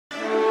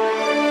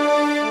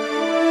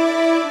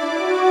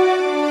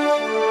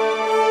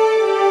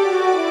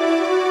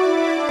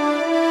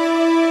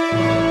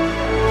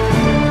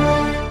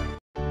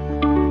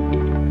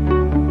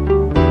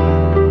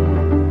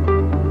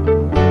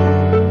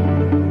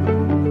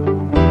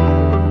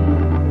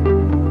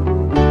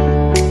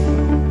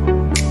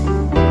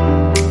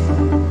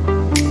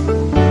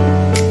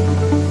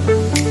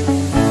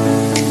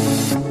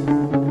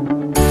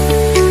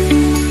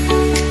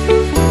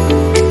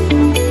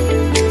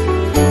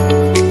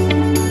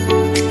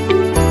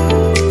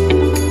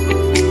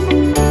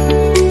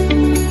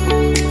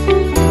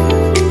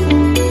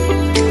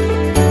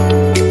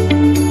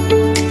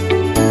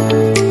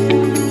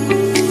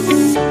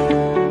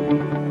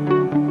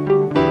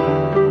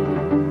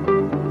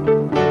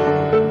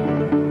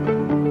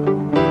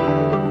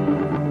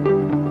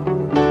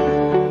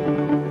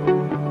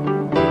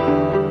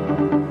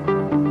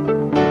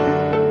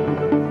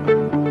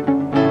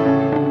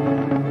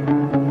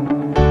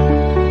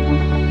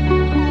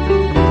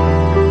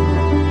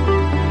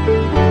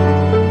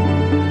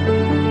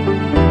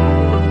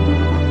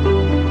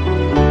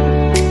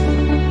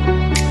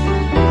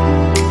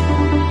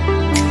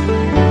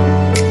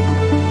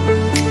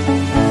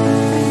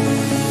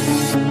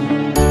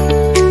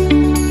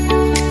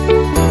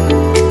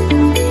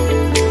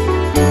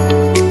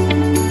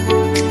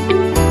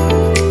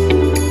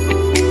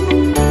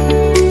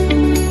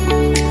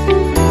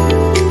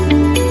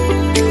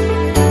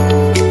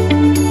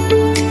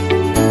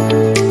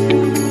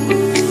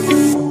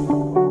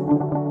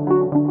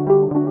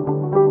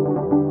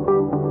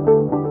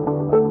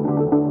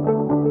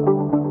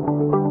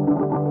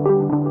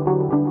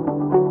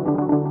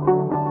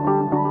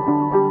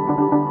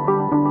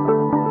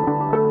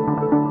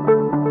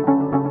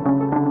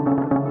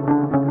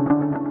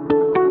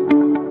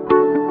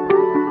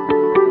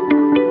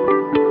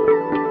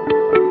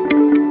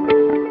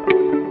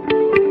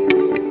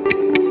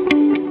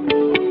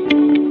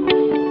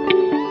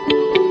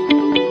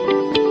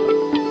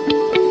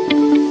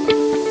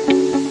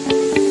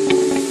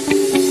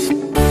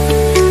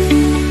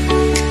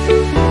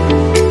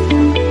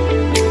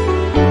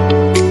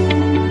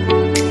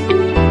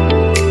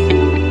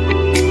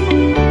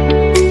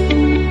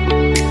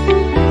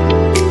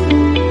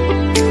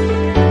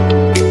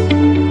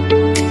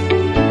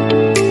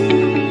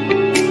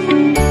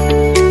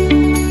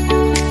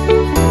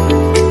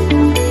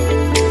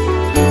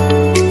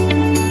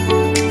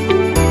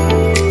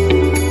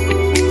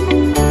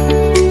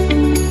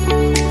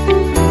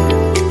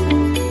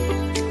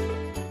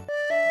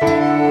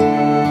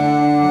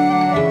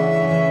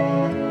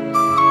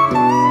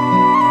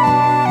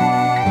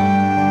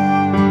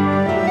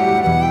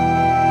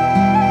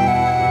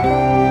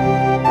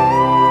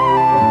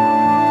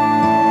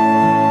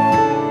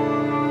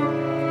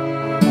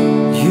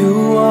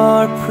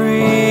are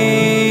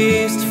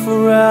priest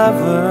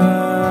forever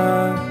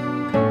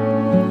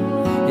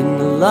in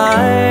the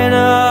line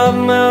of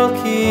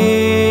Melchizedek,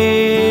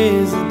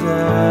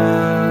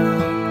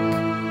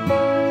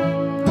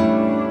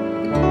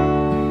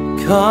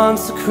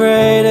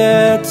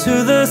 consecrated to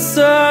the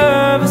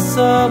service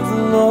of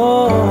the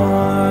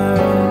Lord,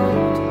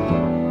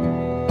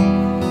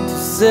 to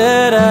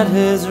sit at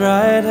His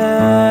right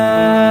hand.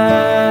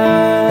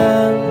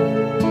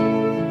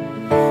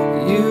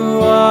 You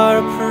are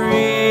a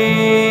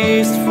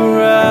priest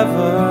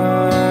forever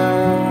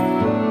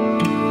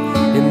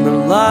in the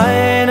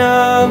line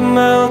of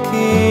Melchizedek,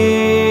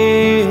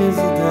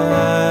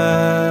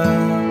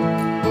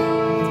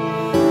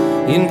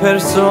 in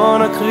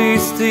persona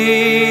Christi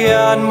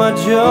ad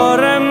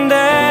majorem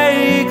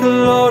Dei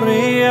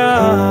gloria,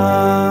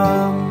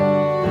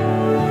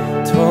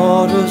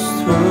 totus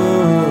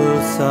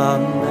tuus,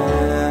 amen.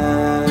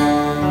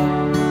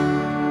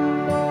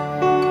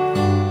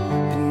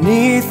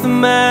 Beneath the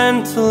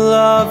mantle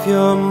of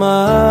your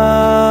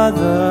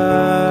mother,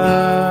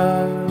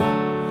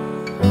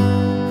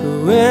 who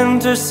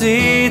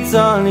intercedes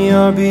on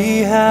your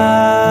behalf,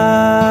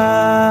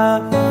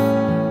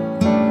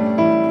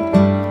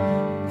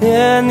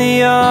 in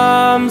the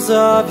arms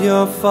of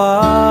your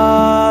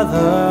Father,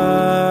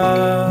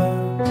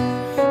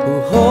 who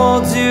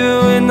holds you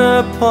in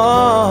the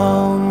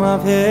palm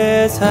of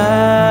His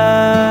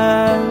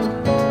hand.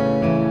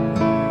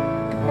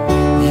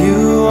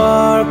 You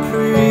are a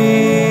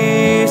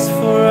priest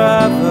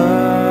forever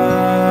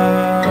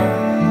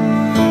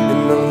in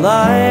the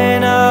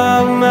line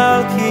of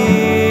Melchizedek,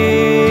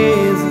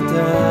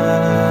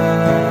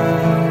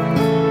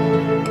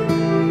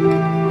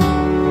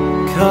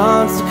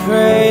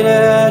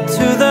 consecrated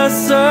to the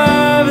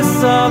service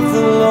of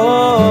the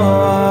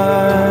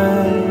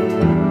Lord,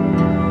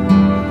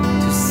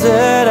 to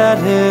sit at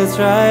His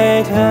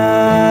right hand.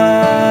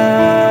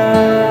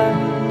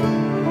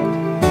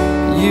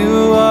 You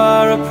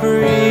are a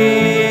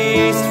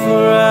priest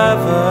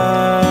forever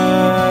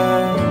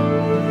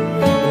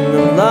in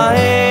the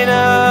line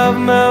of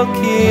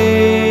Melchizedek,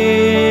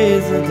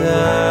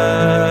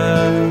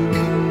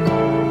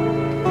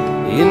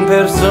 in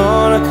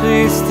persona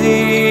Christi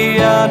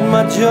ad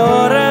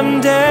majorem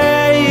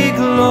Dei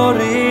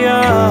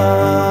gloria,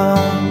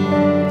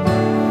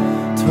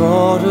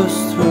 totus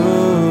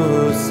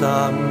tuus,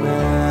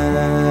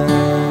 amen.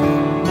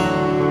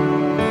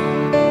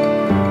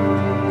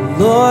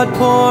 Lord,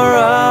 pour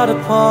out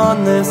upon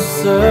this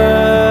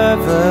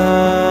servant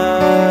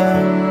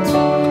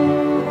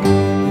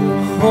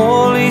your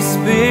Holy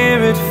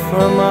Spirit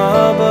from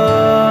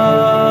above,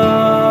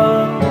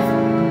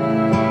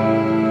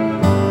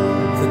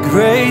 the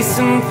grace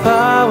and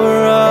power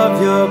of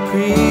your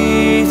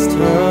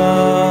priesthood,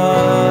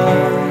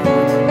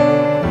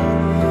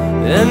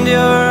 and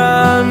your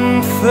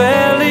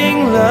unfailing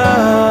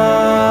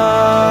love.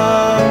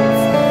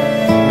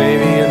 May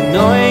the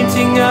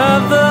anointing of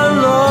the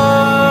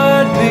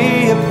Lord be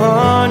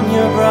upon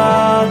your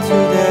brow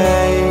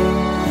today.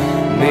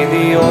 May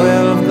the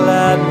oil of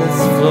gladness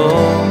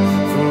flow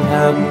from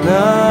heaven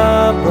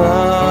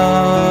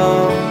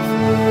above,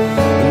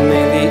 and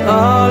may the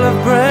olive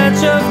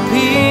branch of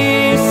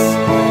peace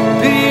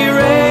be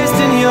raised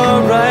in your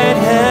right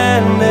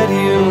hand, that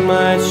you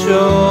might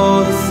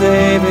show the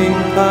saving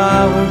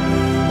power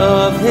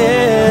of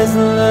His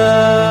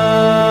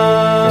love.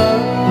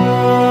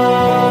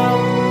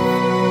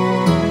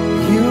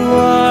 You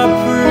are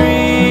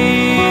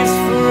priest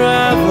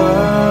forever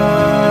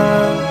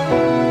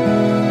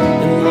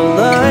in the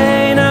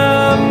line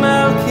of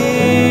Melchizedek,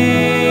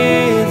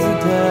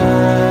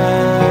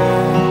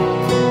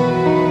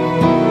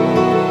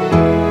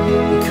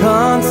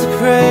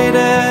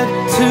 consecrated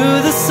to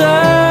the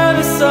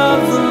service of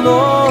the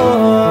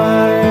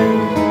Lord,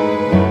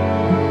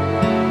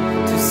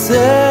 to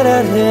sit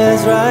at His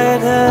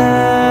right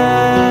hand.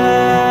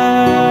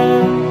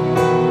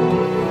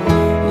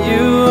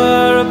 You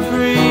are a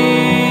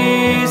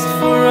priest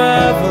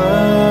forever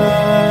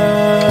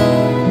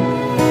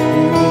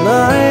in the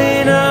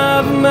line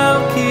of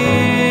Melchizedek,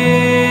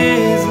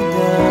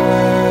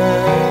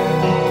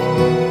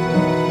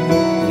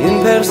 in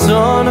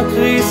persona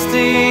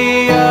Christi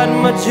ad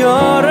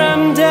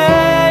majorem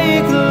Dei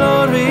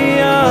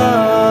gloria,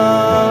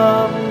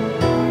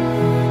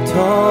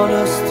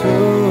 totus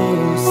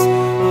tuus,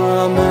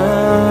 amen.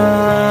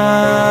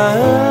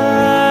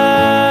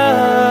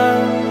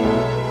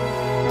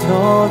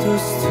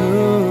 Totus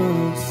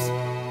tuus,